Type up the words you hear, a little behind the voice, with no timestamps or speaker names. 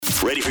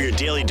Ready for your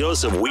daily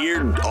dose of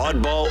weird,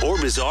 oddball, or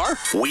bizarre?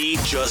 We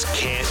just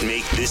can't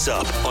make this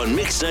up on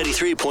Mix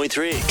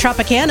 93.3.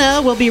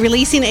 Tropicana will be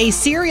releasing a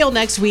cereal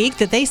next week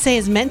that they say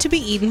is meant to be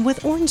eaten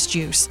with orange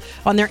juice.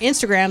 On their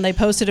Instagram, they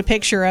posted a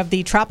picture of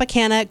the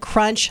Tropicana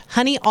Crunch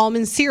Honey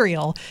Almond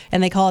cereal,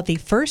 and they call it the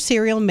first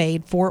cereal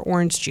made for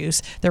orange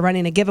juice. They're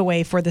running a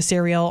giveaway for the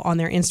cereal on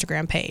their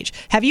Instagram page.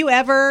 Have you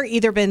ever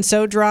either been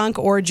so drunk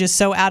or just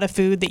so out of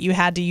food that you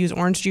had to use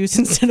orange juice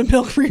instead of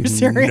milk for your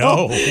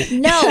cereal?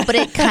 No, but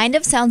it kind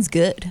of sounds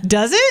good.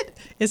 Does it?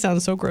 It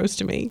sounds so gross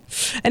to me.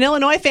 An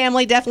Illinois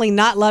family definitely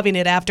not loving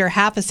it after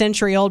half a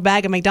century-old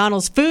bag of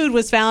McDonald's food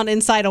was found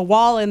inside a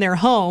wall in their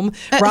home.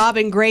 Rob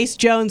and Grace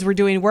Jones were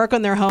doing work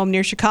on their home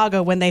near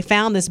Chicago when they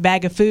found this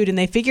bag of food, and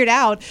they figured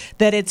out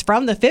that it's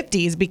from the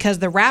 50s because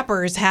the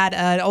wrappers had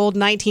an old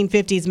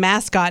 1950s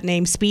mascot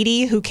named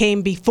Speedy who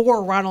came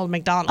before Ronald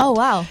McDonald. Oh,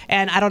 wow.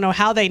 And I don't know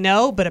how they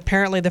know, but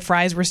apparently the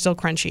fries were still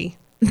crunchy.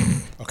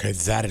 Okay,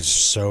 that is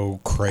so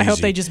crazy. I hope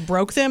they just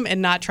broke them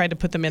and not tried to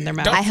put them in their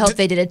mouth. I hope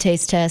they did a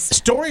taste test.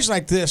 Stories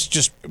like this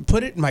just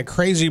put it in my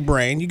crazy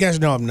brain. You guys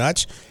know I'm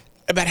nuts.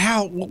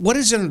 About what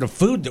is in the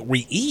food that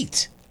we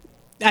eat?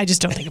 I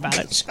just don't think about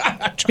it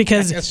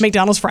because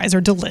McDonald's fries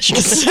are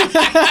delicious.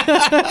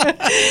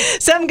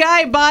 Some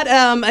guy bought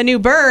a new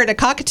bird, a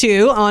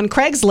cockatoo, on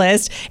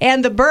Craigslist,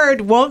 and the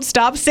bird won't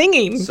stop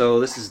singing. So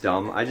this is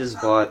dumb. I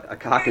just bought a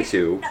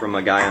cockatoo from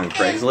a guy on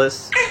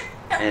Craigslist,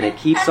 and it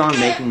keeps on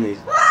making these.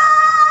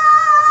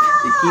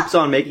 It keeps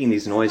on making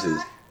these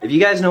noises. If you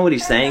guys know what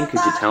he's saying,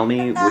 could you tell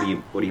me what do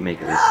you make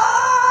of this?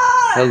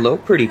 Hello,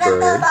 pretty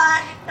bird.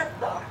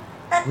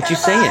 What you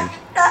saying?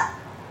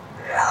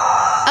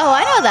 Oh,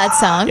 I know that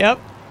song. Yep.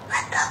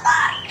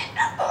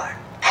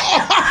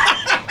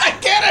 I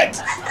get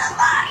it!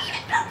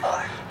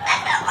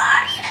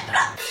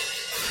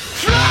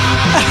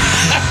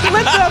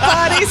 Let the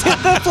bodies hit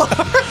the floor.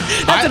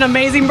 That's an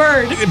amazing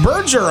bird.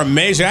 Birds are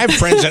amazing. I have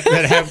friends that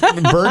have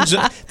birds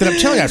that I'm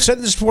telling you, I've said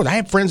this before. I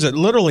have friends that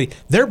literally,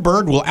 their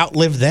bird will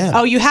outlive them.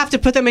 Oh, you have to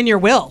put them in your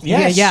will.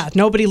 Yes. Yeah.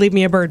 Nobody leave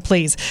me a bird,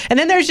 please. And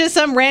then there's just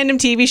some random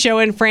TV show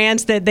in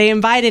France that they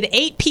invited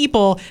 8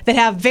 people that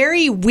have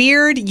very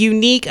weird,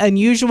 unique,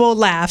 unusual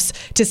laughs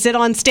to sit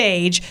on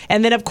stage.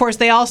 And then, of course,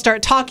 they all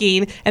start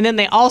talking, and then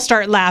they all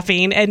start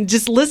laughing. And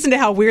just listen to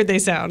how weird they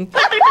sound.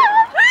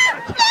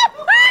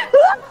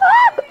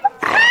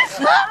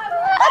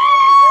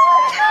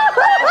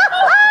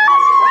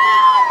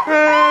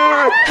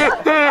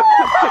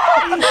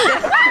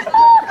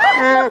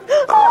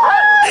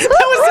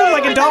 That would sound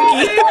like a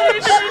donkey. Who's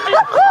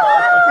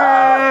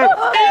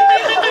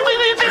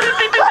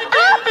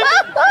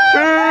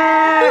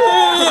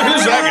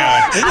that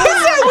guy?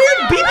 Who's that weird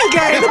BB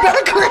guy in the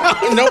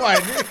background? No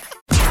idea.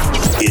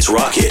 It's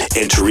Rocket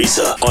and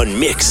Teresa on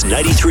Mix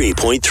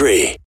 93.3.